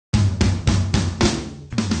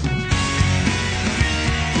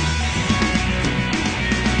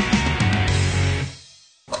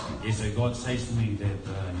God says to me that,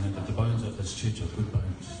 that the bones of this church are good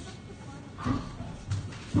bones.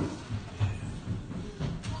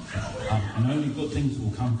 And only good things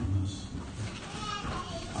will come from this.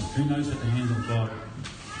 Who knows at the hand of God,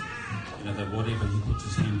 that whatever He puts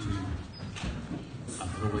His hand to, it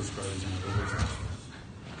always grows and it always prospers.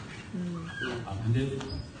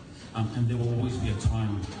 And there will always be a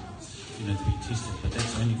time, to be tested, but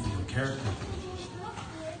that's only for your character to be tested.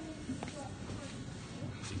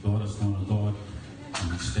 See, God is not a God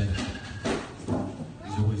and static.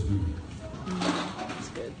 He's always moving. That's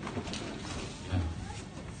good.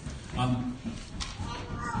 Yeah.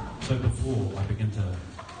 So before I begin to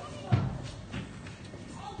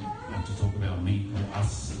talk about me or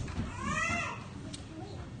us,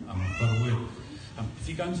 I've got a word. If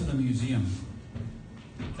you go into the museum,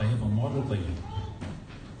 they have a model there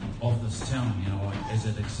of this town, as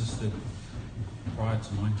it existed prior to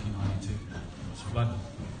 1992. It was flooded.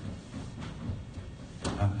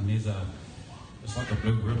 And it's like a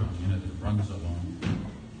blue ribbon, that runs along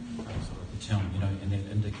sort of the town, and that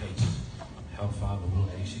indicates how far the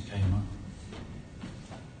water actually came up.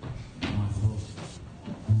 And I thought,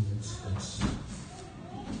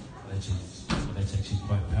 that's actually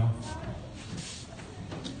quite powerful.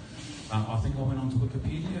 I think I went onto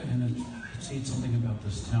Wikipedia and it said something about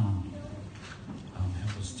this town, how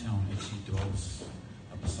this town actually dwells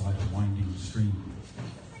beside a winding stream.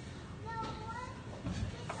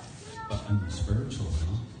 But in the spiritual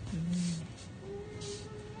realm,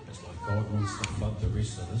 it's like God wants to flood the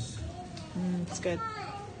rest of this town. It's good.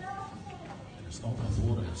 And it's not with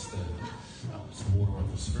water, it's the water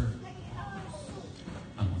of the Spirit.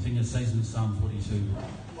 I think it says in Psalm 42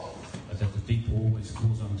 that the deep always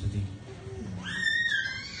calls unto deep.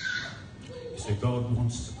 So God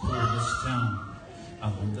wants to pour this town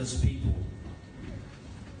and this people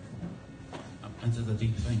into the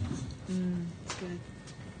deep things. That's good.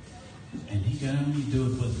 And He can only do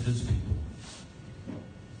it with His people,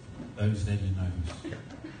 those that He knows.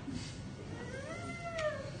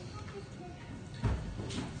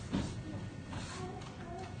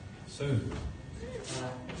 So,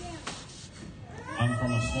 I'm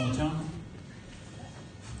from a small town.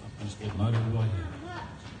 It's called Motuahi.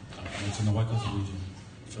 It's in the Waikato region.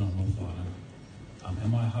 It's on North Island.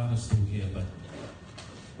 And my heart is still here, but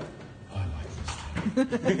I like this town.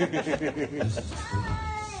 This is just good.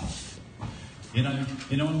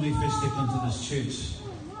 When we first stepped into this church,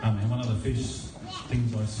 and one of the first things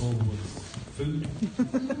I saw was food.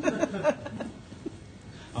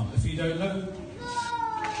 If you don't know,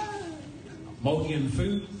 Māori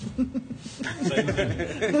food, same thing.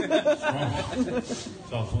 It's wrong.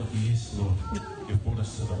 So I thought, yes, Lord, you've brought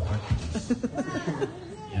us to the right place.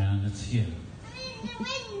 And it's here.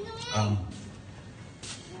 I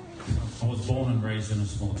was born and raised in a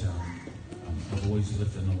small town. I've always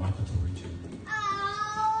lived in the Waikato region.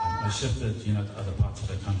 I shifted, to other parts of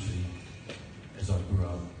the country as I grew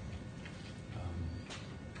up.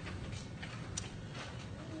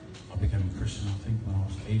 I became a Christian, I think, when I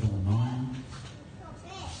was 8 or 9.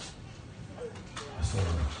 I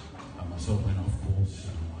sort of went off course,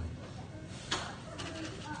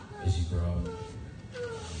 as you grow up.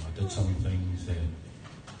 I did some things that,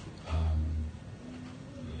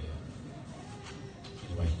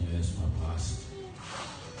 anyway, that's my past.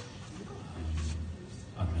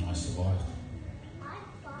 And I survived.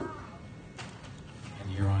 And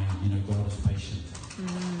here I am, God is patient.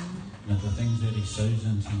 The things that He sows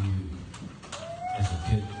into you as a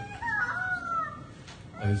kid,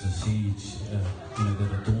 those are seeds,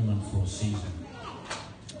 that are dormant for a season.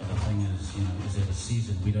 But the thing is that a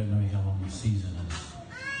season, we don't know how long a season is.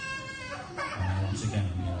 Once again,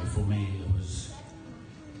 for me, it was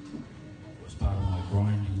part of my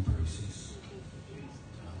grinding process.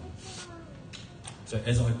 So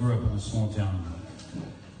as I grew up in a small town,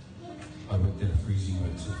 I worked at a freezing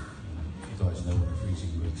works. If you guys know what a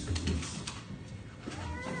freezing works is,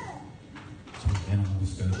 it's where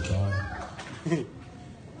animals go to die.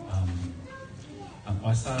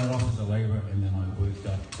 I started off as a labourer and then I worked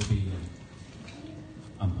up to be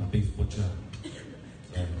a beef butcher.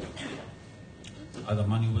 The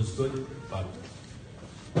money was good, but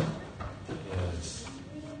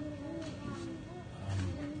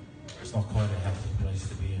it's not quite a healthy place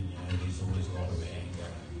to be in. There's always a lot of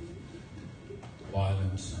anger,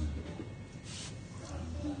 violence, and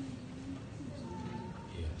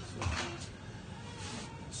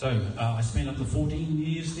So I spent up to 14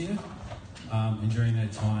 years there, and during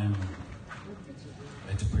that time, I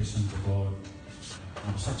had to press into God.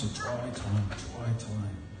 It was such a dry time.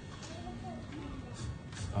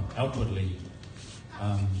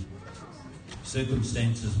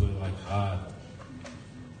 circumstances were like hard.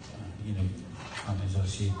 As I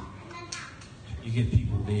said, you get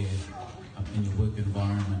people there in your work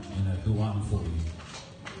environment, who aren't for you.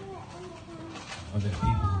 I've had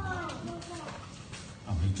people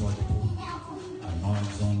who tried to pull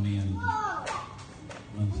knives on me and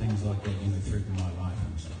things like that, threaten my life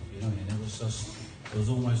and stuff, and it was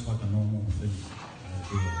almost like a normal thing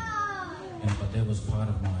there. But that was part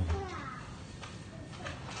of my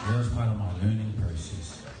learning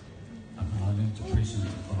process. I learned to press into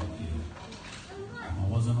God there. I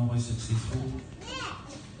wasn't always successful,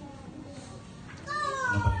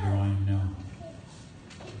 but here I am now.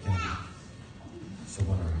 Okay. So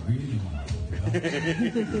what I really want to talk about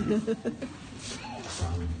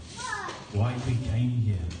why we came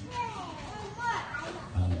here.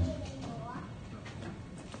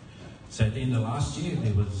 So at the end of last year,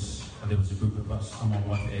 there was a group of us, my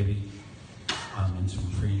wife Abby, and some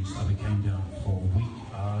friends. We came down for a week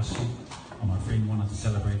last year. My friend wanted to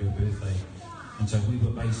celebrate her birthday, and so we were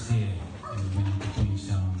based there, and we went into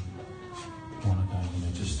Queenstown, Wanaka,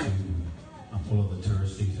 just to all of the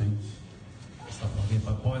touristy things, stuff like that.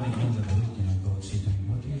 But by the end of the week, God said to me,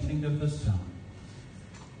 "What do you think of this town?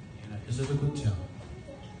 Is it a good town?"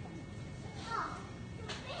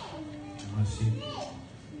 And I said, "Well,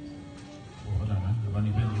 I don't know. I've only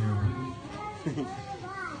been here a week."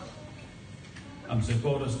 So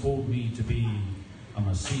God has called me to be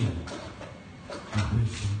a seer, a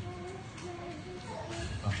person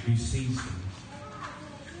who sees things,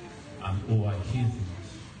 or I hear things.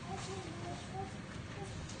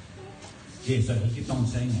 Yeah, so he kept on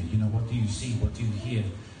saying that, what do you see, what do you hear?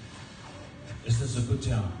 Is this a good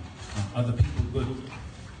town? Are the people good?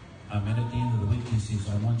 And at the end of the week he says,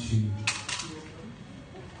 I want you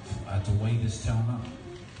to weigh this town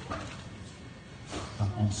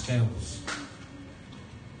up on scales.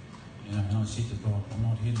 And I said to God, I'm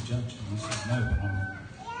not here to judge. And he said, no, but I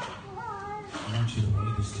want you to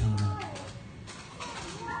weigh this town up.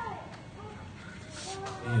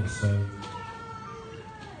 Yeah, so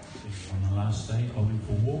on the last day, I went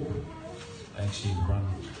for a walk. I actually run.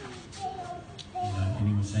 And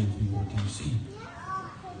he was saying to me, what do you see?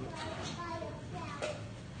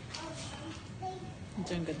 You're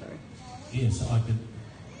doing good, though. Yeah, so I could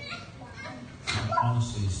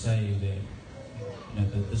honestly say that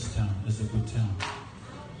that this town is a good town.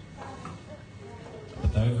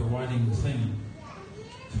 But the overriding thing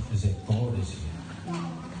is that God is here.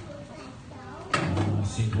 And I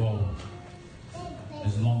said, well,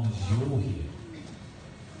 as long as you're here,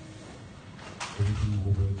 everything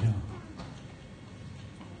will work out.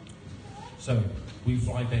 So we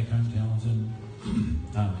fly back home to Hamilton,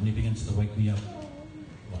 and he begins to wake me up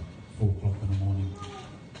like 4 o'clock in the morning.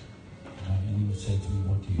 And he would say to me,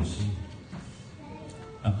 what do you see?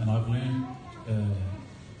 And I've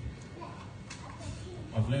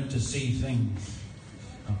learned to see things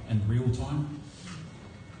in real time.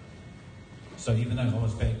 So even though I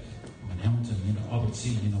was back in Hamilton, I would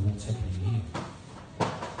see, what's happening here.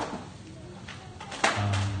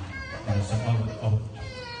 So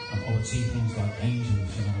I would see things like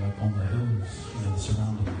angels, like on the hills, the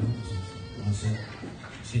surrounding hills. And I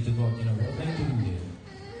said to God, what are they doing there?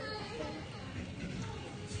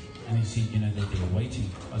 And he said, that they're waiting.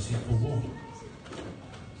 I said, for what?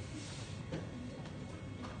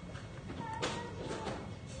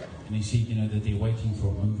 And he said, that they're waiting for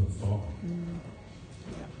a move of God.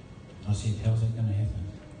 I said, how's that going to happen?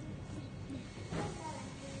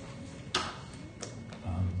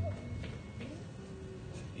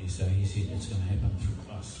 So he said, it's going to happen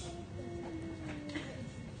through us.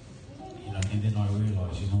 And then I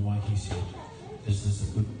realized, why he said, this is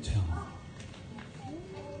a good town.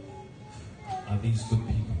 Are these good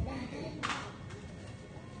people?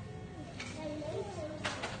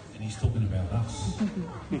 And he's talking about us.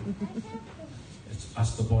 It's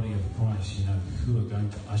us, the body of Christ, who are going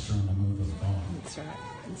to usher in the move of God. That's right.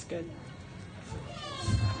 That's good.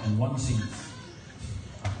 In one sense,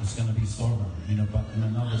 it's going to be sorrow, but in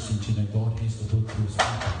another sense, God has to work through his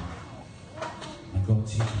people. And God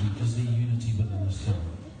said to me, is there unity within this town?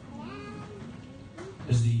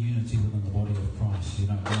 Is there unity within the body of Christ?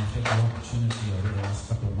 And I've had the opportunity over the last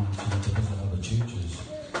couple of months, to visit other churches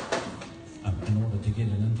in order to get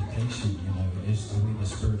an indication, as to where the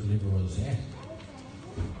spirit level is at.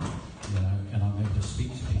 And I'm able to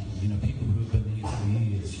speak to people, people who have been here for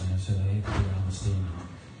years, so they have a better understanding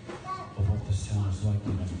of what this town is like,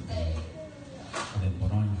 than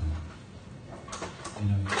what I know.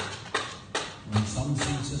 In some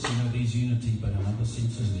senses, there's unity, but in other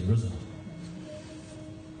senses, there isn't.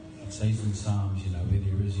 And so says in Psalms, you know, where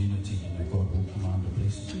there is unity, you know, God will command a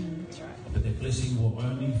blessing. That's right. But that blessing will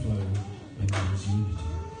only flow when there is unity.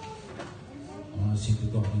 And I said to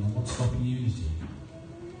God, you know, what's stopping unity?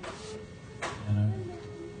 You know?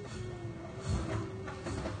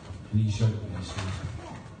 And he showed me, he said,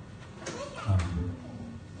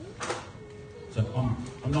 so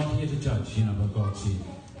I'm not here to judge, you know, what God said.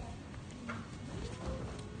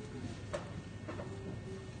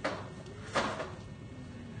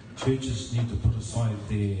 Churches need to put aside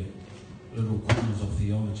their little corners of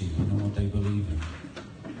theology, you know, what they believe in,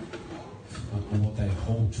 or what they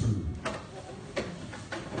hold true.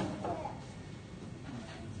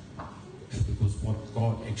 Because what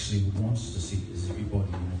God actually wants to see is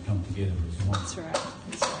everybody, you know, come together as one. That's right.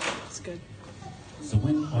 That's right. That's good. So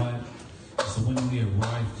when we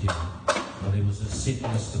arrived here, well, there was a set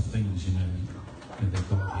list of things, you know, that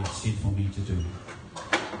God had said for me to do.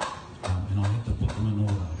 And I had to put them in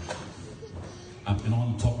order. And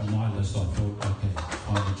on top of my list, I thought, okay,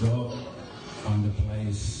 find a job, find a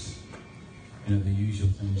place, you know, the usual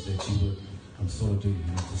things that you would sort of do, you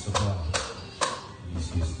know, to survive. And he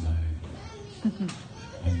says, no.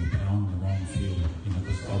 And you're plowing the wrong field, you know,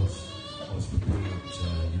 because I was prepared,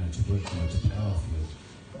 you know, to work, you know, to plow a field.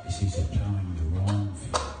 He says, you're plowing the wrong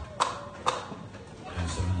field. And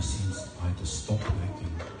so in a sense, I had to stop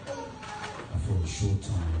working for a short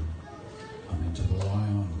time. And to rely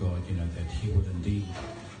on God, you know, that he would indeed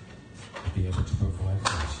be able to provide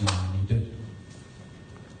for us, you know, and he did.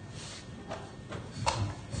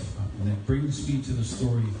 And that brings me to the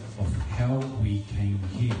story of how we came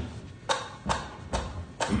here.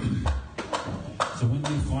 So when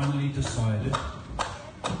we finally decided,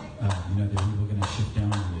 you know, that we were going to shift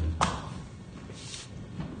down here,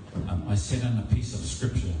 I set in a piece of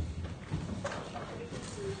scripture,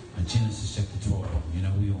 Genesis chapter 12, you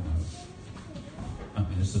know, we all know. And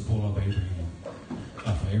it's the call of Abraham,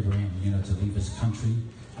 for Abraham, you know, to leave his country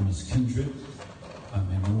and his kindred,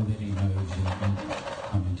 and all that he knows, you know,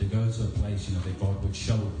 and to go to a place, you know, that God would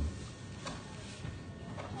show him.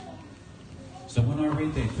 So when I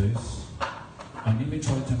read that verse, I never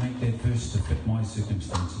tried to make that verse to fit my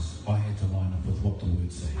circumstances. I had to line up with what the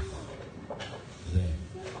word says there.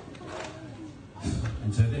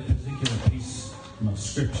 And so that particular piece of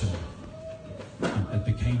scripture, it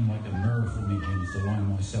became like a mirror for me to line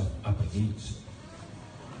myself up against.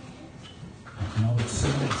 And I would see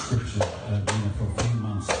that scripture, you know, for a few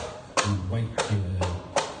months and wait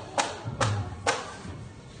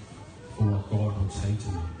for what God would say to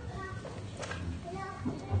me.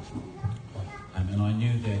 And I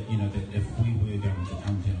knew that, you know, that if we were going to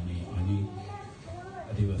come down here,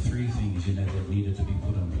 there were three things, you know, that needed to be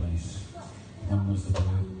put in place. One was the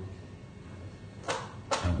word.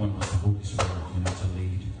 One was the Holy Spirit, you know, to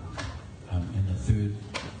lead. And the third,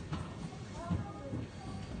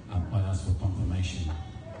 I asked for confirmation.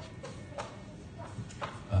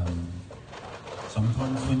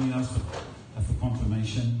 Sometimes when you ask for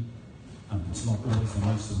confirmation, it's not always the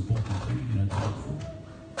most important thing, you know, to look for.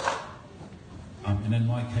 And in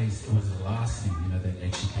my case, it was the last thing, you know, that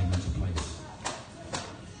actually came into place.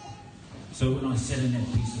 So when I sat in that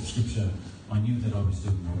piece of scripture, I knew that I was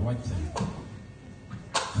doing the right thing.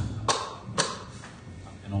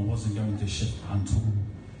 And I wasn't going to shift until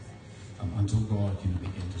God, you know,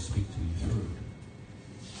 began to speak to me through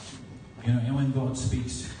it. You know, and when God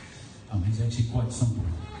speaks, he's actually quite simple.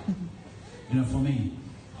 You know, for me,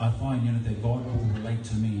 I find, you know, that God will relate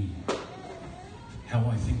to me how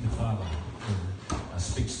I think the Father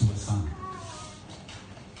speaks to a son.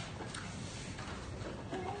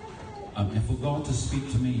 And for God to speak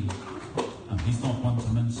to me, he's not one to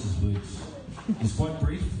mince his words. He's quite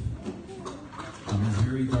brief. He's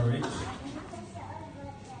very direct.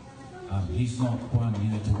 He's not one, you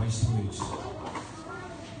know, to waste words.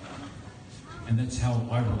 And that's how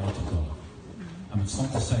I relate to God. It's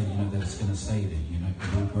not to say, you know, that it's going to stay there, you know,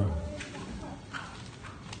 it will grow.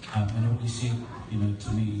 And what he said, you know,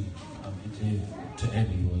 to me, to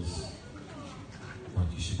Abby was,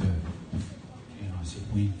 right, you should go. And I said,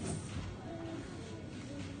 when?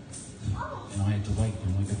 And I had to wait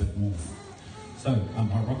and wait a bit more. So I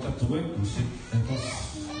rocked up to work and said, I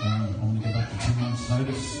want to go back to 2 months'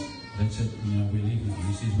 notice. That's it, you know, we're leaving.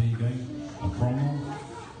 He says, where are you going? Cromwell.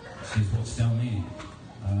 He says, what's down there?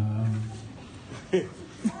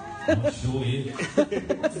 Not sure yet.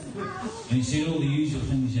 And he said all the usual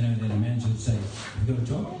things, you know, that a manager would say. Have you got a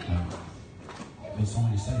job? No. You've got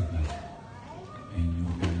somewhere to stay? No. And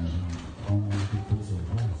you're going to Cromwell because of the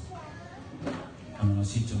rules. And I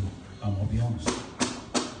said to him, I'll be honest.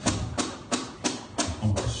 I'm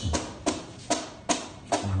a Christian.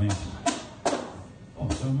 And he went, Oh,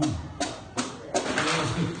 so am I. Yeah, that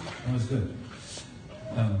was good. That was good.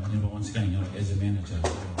 But once again, as a manager,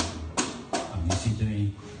 he said to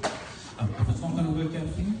me, if it's not going to work out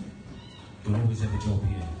for you, you'll always have a job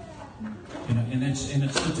here. And it's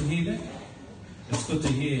good to hear that. It's good to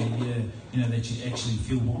hear, that you actually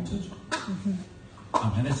feel wanted.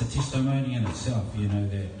 And that's a testimony in itself, that I'm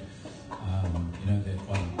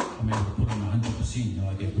able to put in 100%,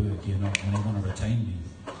 I get work, and they want to retain me.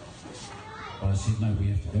 But I said, no, we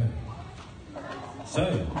have to go.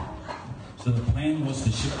 So the plan was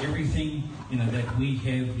to ship everything, that we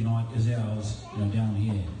have, is ours, down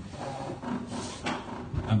here.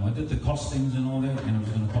 I did the costings and all that, and it was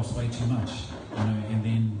going to cost way too much, and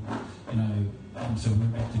then, so we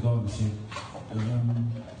went back to God and said,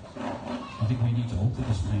 I think we need to alter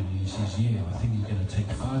this plan. And he says, yeah, I think you're going to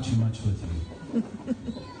take far too much with you.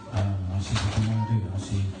 I said, what do you want to do? I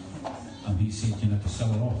said, he said, to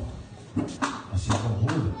sell it off. I said, well, all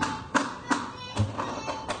of it.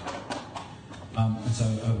 And so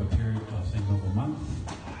over a period, I think of a month, I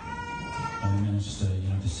managed to,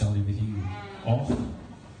 to sell everything off.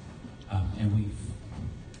 And we've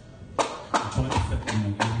tried to fit,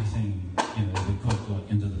 everything, that we could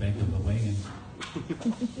into the back of the wagon.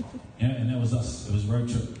 And that was us. It was a road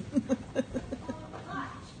trip.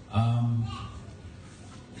 And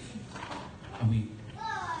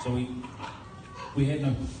we had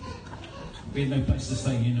no place to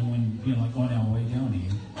stay, when on our way down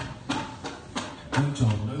here. No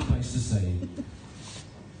job, no place to stay.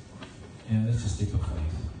 That's a step of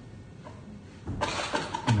faith.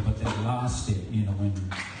 But that last step, when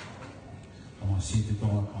I said to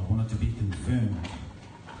God, I wanted to be confirmed,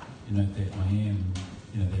 that I am,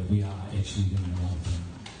 that we are actually doing the right thing.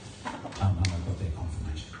 And I got that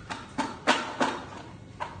confirmation.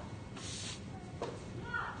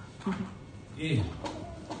 Yeah.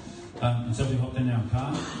 And so we hopped in our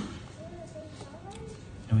car,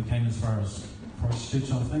 and we came as far as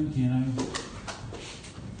Christchurch, I think, and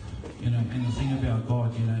the thing about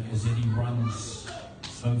God, is that He runs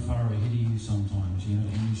so far ahead of you sometimes,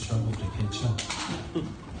 and you struggle to catch up.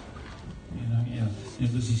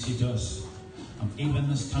 Because He said to us, even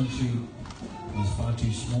this country is far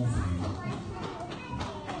too small for you.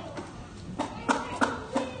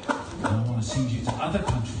 And I want to send you to other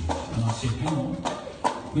countries. And I said, hang on,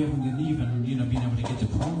 we haven't even, been able to get to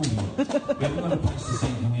Cromwell yet. We haven't got a place to stay,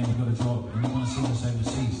 and we haven't got a job, and you want to send us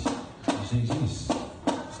overseas. He said, yes.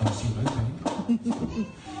 So I said, okay.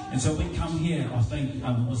 And so we come here, I think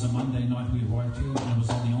it was a Monday night we arrived here, and it was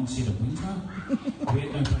on the onset of winter. We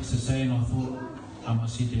had no place to stay, and I thought, I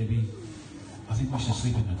said, Debbie, I think we should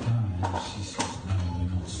sleep in the car. And she says, no, we're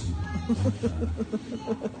not sleeping in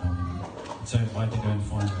the car. So I had to go and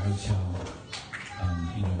find a hotel,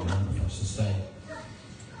 in order for us to stay.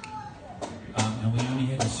 And we only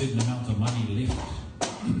had a certain amount of money left.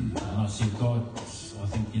 And I said, God, I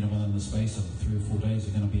think, within the space of 3 or 4 days,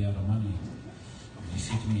 we're going to be out of money. He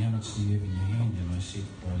said to me, how much do you have in your hand? And I said,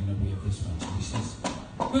 well, we have this much. And he says,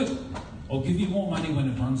 good, I'll give you more money when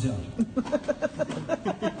it runs out.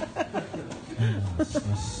 I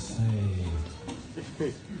say, I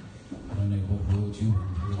don't know what word you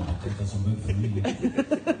want, but that doesn't work for me.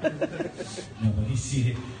 No, but he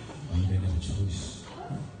said, well, you don't have a choice.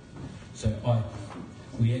 So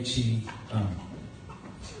we actually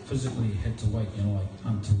physically had to wait,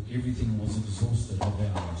 until everything was exhausted of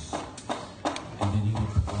ours. And then He would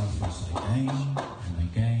provide for us again, and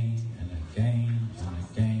again, and again, and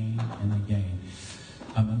again, and again.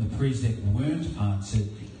 And the prayers that weren't answered,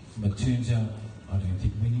 but turns out, I don't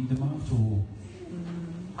think we need them after all.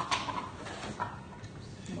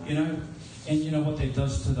 And what that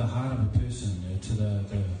does to the heart of a person, to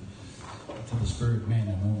the spirit man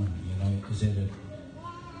and woman, is that it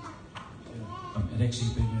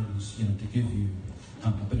actually begins, to give you a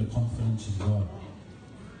bit of confidence in God.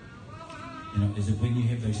 Is that when you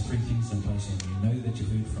have those 3 things in place and you know that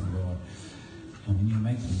you've heard from God, and when you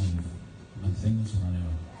make the move, when things run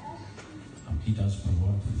out, He does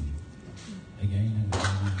provide for you again and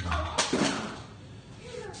again and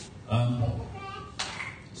again.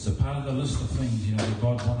 So part of the list of things, that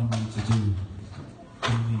God wanted me to do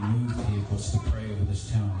when we moved here was to pray over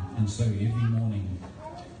this town. And so every morning,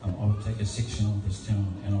 I would take a section of this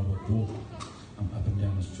town and I would walk up and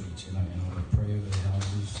down the streets, and I would pray over the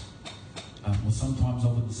houses. Well, sometimes I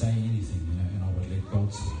wouldn't say anything, and I would let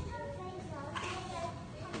God speak.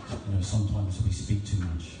 Sometimes we speak too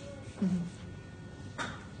much.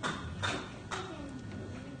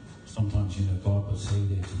 Sometimes, God will say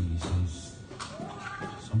that to me. He says,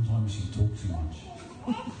 sometimes you talk too much.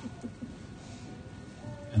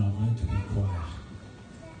 And I've learned to be quiet.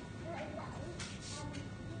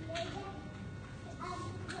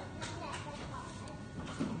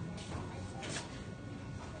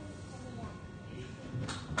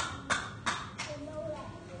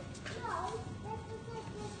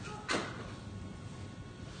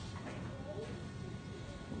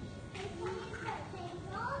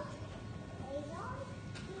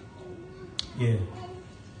 yeah.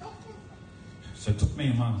 So it took me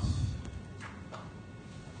a month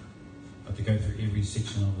to go through every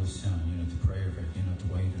section of this town, to pray over it, to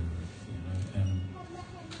wait over it, and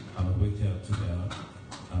it worked out to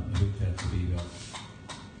be about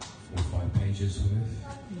 4 or 5 pages worth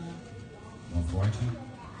of writing.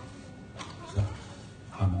 So,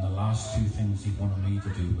 and the last 2 things he wanted me to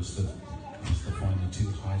do was to find the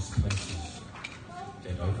 2 highest places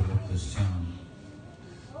that overlook this town,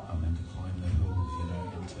 and to climb the hills,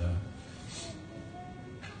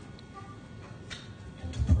 and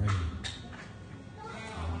to pray.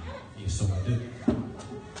 Yes, so I did.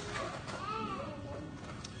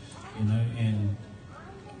 And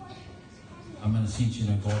in a sense,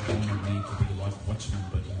 God wanted me to be like watchman,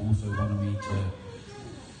 but He also wanted me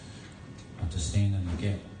to stand in the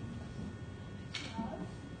gap.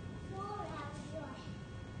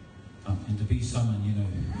 And to be someone,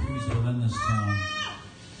 who's within this town,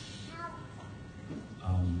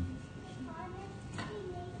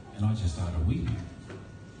 and I just started weeping.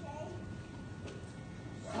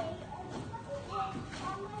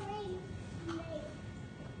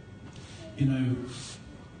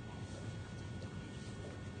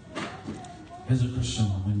 As a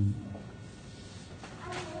Christian,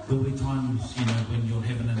 there'll be times, when you'll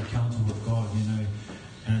have an encounter with God,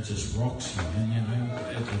 and it just rocks you, and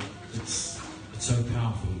it's so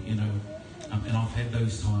powerful, and I've had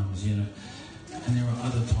those times, and there are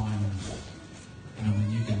other times,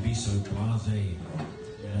 when you can be so blasé,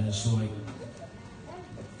 it's like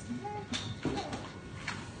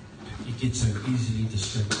you get so easily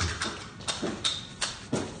distracted.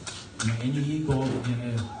 And you hear God,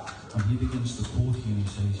 He begins to call to you and He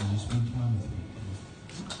says, spend time with me.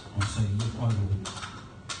 I'll say, look, I will.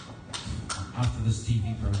 After this TV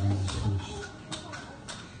program is finished,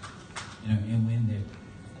 and when that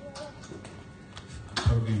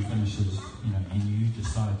program finishes, and you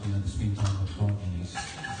decide, to spend time with God, and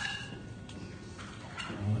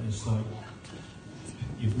it's like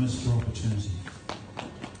you've missed your opportunity.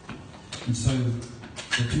 And so,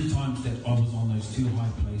 the 2 times that I was on those 2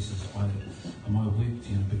 high places, I wept,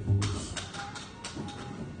 because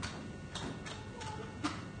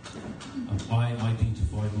I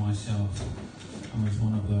identified myself as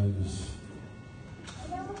one of those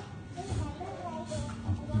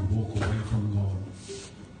who walk away from God,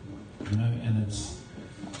 and it's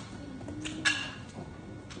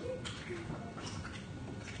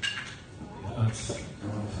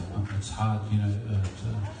hard,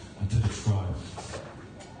 to describe.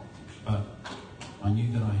 But I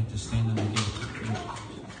knew that I had to stand in the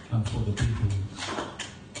gap for the people.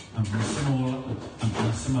 In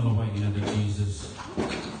a similar way, that Jesus,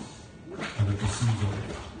 the procedure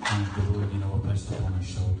and the word, were placed upon His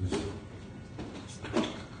shoulders.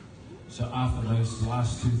 So after those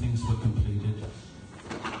last 2 things were completed,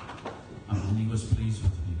 and He was pleased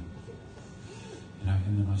with me,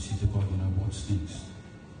 and then I said to God, what's next?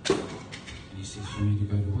 And He says for me to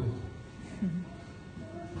go to work.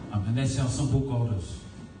 And that's how simple God is.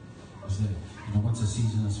 Is that, once the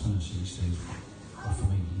season is finished, He says, for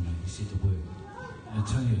me, He said to work. And I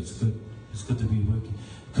tell you, it's good. It's good to be working.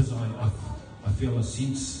 Because I feel a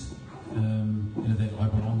sense, that I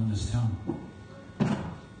belong in this town.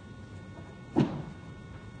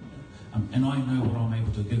 And I know what I'm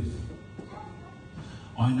able to give.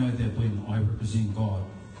 I know that when I represent God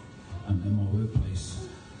in my workplace,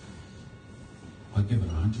 I give it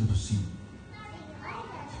 100%.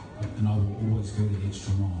 And I will always go the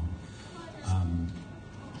extra mile.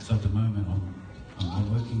 So at the moment,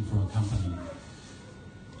 I'm working for a company,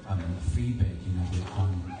 and the feedback, that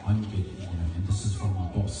I'm getting, and this is from my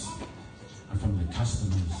boss and from the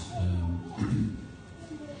customers,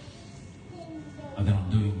 and that I'm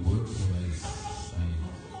doing work for, they say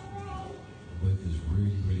the work is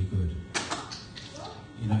really, really good.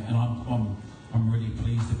 And I'm really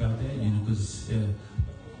pleased about that,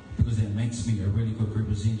 because that makes me a really good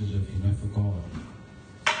representative, for God.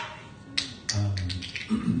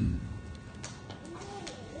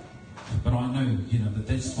 But I know, that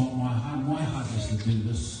that's not my heart. My heart is to do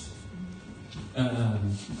this.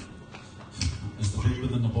 Is to work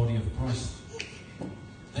within the body of Christ.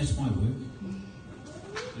 That's my work.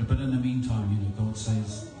 But in the meantime, God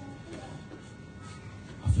says,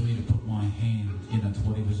 I feel you to put my hand, to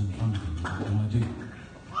whatever's in front of me, and I do.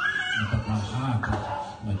 But my heart,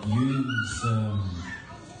 it yearns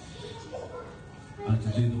to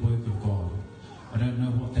do the work of God. I don't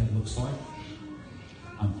know what that looks like.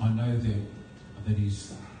 I know that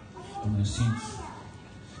He's, in a sense,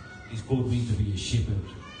 He's called me to be a shepherd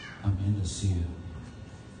and a seer.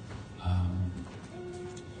 And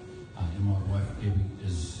my wife Abby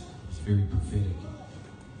is very prophetic.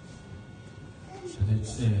 So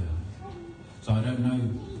that's there. So I don't know,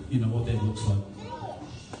 what that looks like.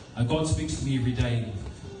 God speaks to me every day,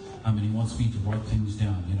 and He wants me to write things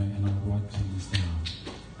down, and I write things down.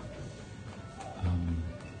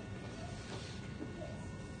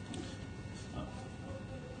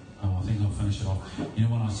 I think I'll finish it off.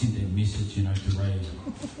 When I sent that message, to Ray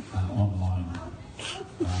online,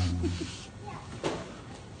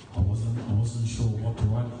 I wasn't sure what to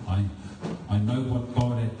write. I know what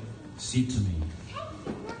God had said to me.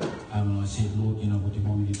 And I said, Lord, what do you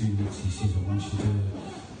want me to do next? He says, I want you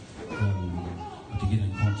to get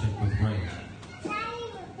in contact with Ray.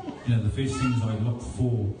 The first things I looked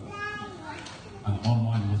for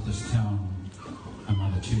online with this town and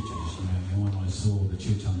other churches, and when I saw the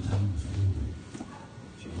church Untamed,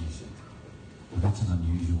 geez, well, that's an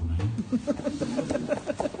unusual name.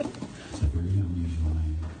 It's a very unusual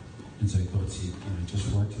name. And so God said, just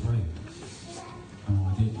write to Ray. And I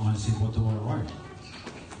did. I said, what do I write?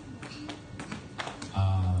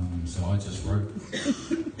 So I just wrote.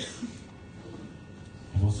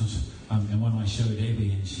 I wasn't. And when I showed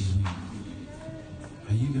Abby, and she went,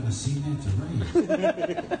 "Are you going to send that to Ray?"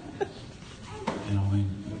 And I went,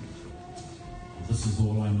 well, "This is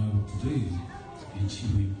all I know what to do." And she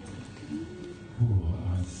went, "Oh,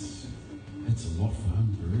 that's a lot for him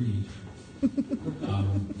to read." I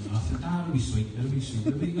said, "No, it'll be sweet. It'll be sweet.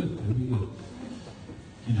 It'll be good. It'll be good."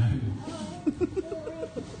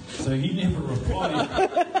 So he never replied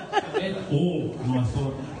at all. And I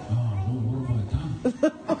thought, oh, Lord, what have I done?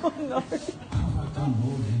 Oh, no. What have I done,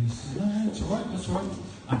 Lord? And he said, no, that's all right, that's all right.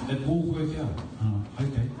 It will work out.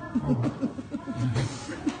 Okay, all right.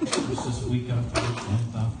 It was just week after week,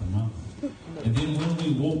 month after month. And then when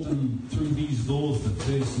we walked in through these doors the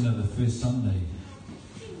first Sunday,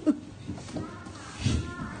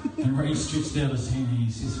 and Ray stretched out his hand and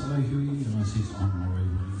he says, "Hello, who are you?" And I says, "I'm Ray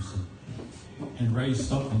Williamson." And Ray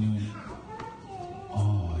stopped and he went,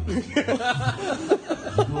 "Oh, you're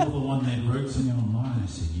the one that wrote to me online." I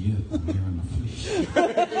said, "Yeah, I'm here in the flesh.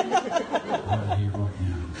 Right here, right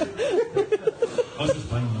now." I was just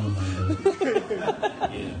playing on my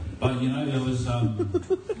yeah. But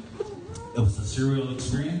it was a surreal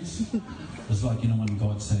experience. It was like, when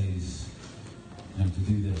God says, to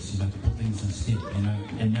do this, to put things in step,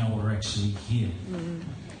 and now we're actually here.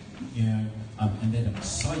 And that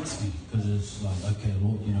excites me, because it's like, okay,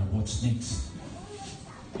 Lord, what's next?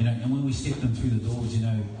 And when we stepped in through the doors,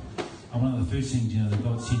 one of the first things, that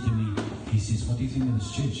God said to me, He says, "What do you think of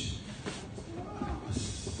this church?"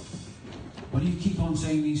 Why do you keep on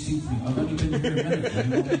saying these things to me? I've only been here a minute. You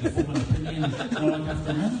want me to form an opinion like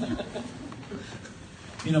after a minute?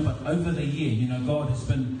 But over the year, God has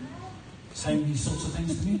been saying these sorts of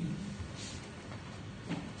things to me.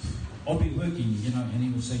 I'll be working, and He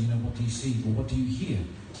will say, "What do you see? Or what do you hear?"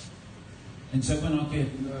 And so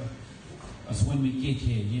when we get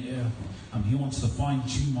here, He wants to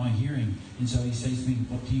fine-tune my hearing. And so He says to me,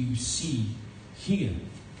 "What do you see here?"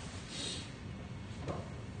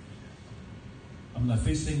 The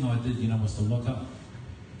first thing I did, was to look up.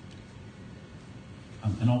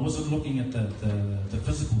 And I wasn't looking at the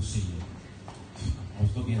physical scene. I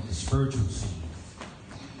was looking at the spiritual scene.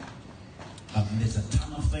 And there's a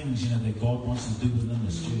ton of things, that God wants to do within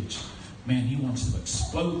this church. Man, He wants to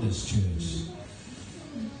explode this church.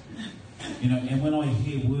 And when I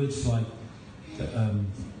hear words like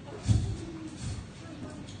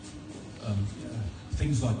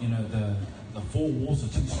things like, the four walls are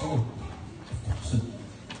too small.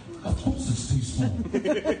 Of course it's too small.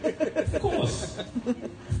 Of course.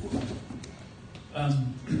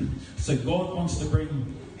 So God wants to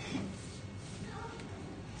bring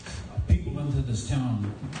people into this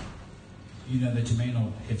town, that you may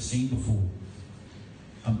not have seen before.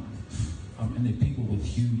 And they're people with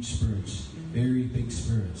huge spirits, very big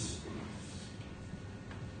spirits.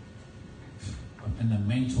 And the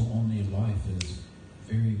mantle on their life is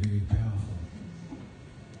very, very powerful.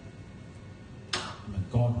 But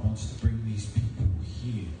God wants to bring these people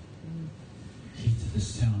here to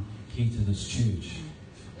this town, here to this church.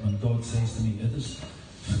 When God says to me,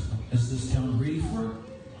 is this town ready for it?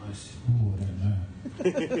 I said, oh, I don't know.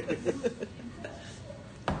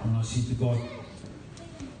 And I said to God,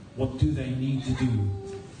 what do they need to do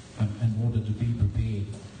in order to be prepared?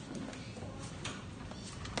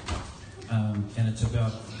 And it's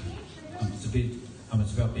about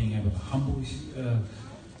being able to humble.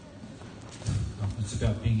 It's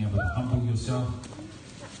about being able to humble yourself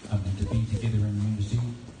and to be together in unity,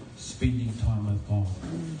 spending time with God.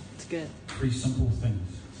 It's good. 3 simple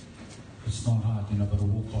things. It's not hard, but it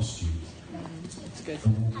will cost you. It's good. It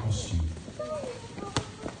will cost you.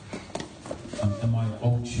 In my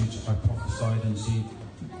old church, I prophesied and said,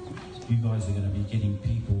 you guys are going to be getting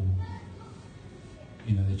people,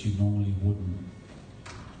 that you normally wouldn't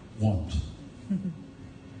want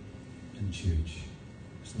in church.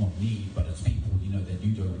 It's not need, but it's people, that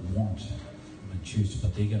you don't want in church,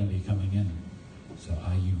 but they're going to be coming in. So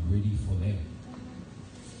are you ready for that?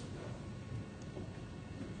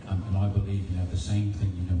 And I believe, the same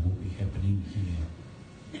thing, will be happening here.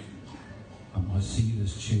 I see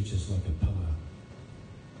this church as like a pillar.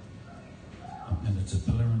 And it's a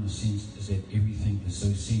pillar in the sense is that everything is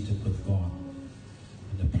so centered with God.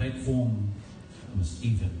 And the platform was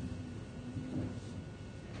even.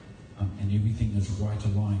 And everything is right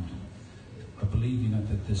aligned. I believe,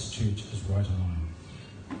 that this church is right aligned.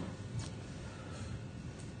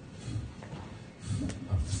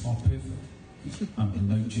 It's not perfect. And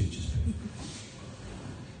no church is perfect.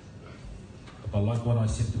 But like what I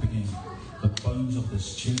said at the beginning, the bones of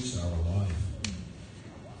this church are alive.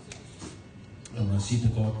 And I said to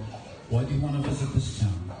God, why do you want to visit this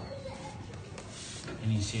town?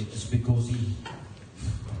 And he said, it's because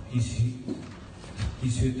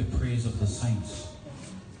he's heard the prayers of the saints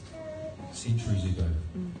centuries ago,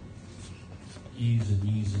 years and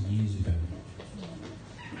years and years ago,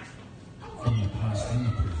 from the past and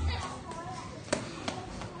the present.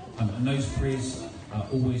 And those prayers are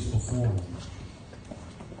always before him.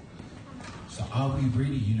 So are we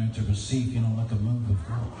ready, to receive, like a move of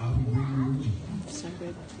God? Are we really ready? So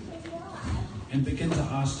good. And begin to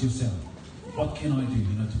ask yourself, what can I do,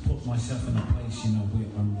 to put myself in a place, where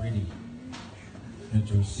I'm ready,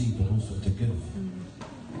 to receive, but also to give.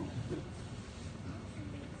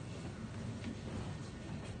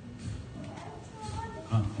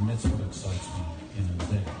 And that's what excites me,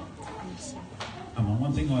 that.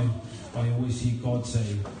 One thing I always hear God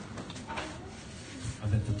say,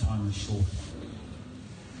 that the time is short.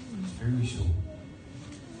 It's very short.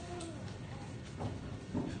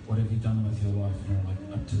 What have you done with your life,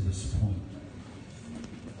 up to this point?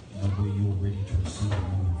 Where you're ready to receive the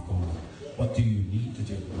move of God. What do you need to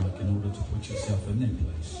do, in order to put yourself in that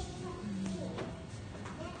place?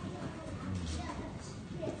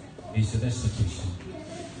 Yeah, so that's the question.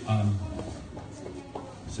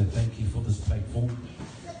 So thank you for this platform.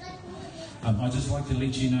 I'd just like to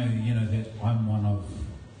let you know, that I'm one of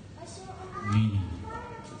many,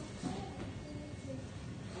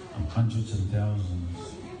 hundreds and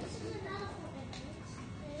thousands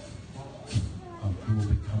who will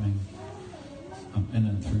be coming in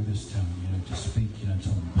and through this town, to speak, to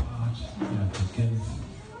impart, to give.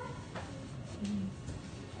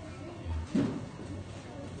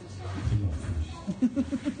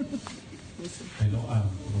 Hey, Lord, I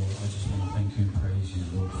just want to thank you and praise you,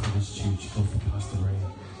 Lord, for this church, Lord, for Pastor Ray,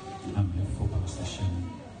 and for Pastor Shannon.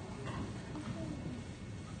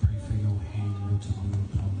 I pray for your hand, Lord, to move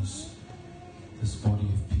upon this body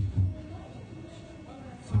of people.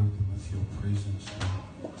 Fill them with your presence,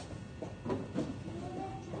 Lord.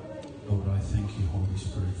 Lord, I thank you, Holy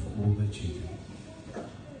Spirit, for all that you do.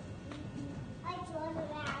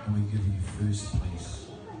 And we give you first place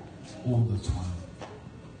all the time.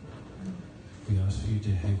 We ask for you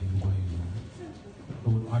to have your way,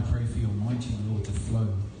 Lord. Lord, I pray for your anointing, Lord, to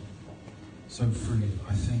flow so freely.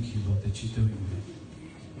 I thank you, Lord, that you're doing that.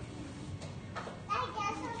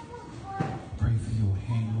 I pray for your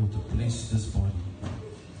hand, Lord, to bless this body.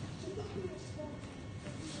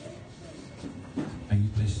 May you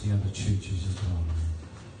bless the other churches as well.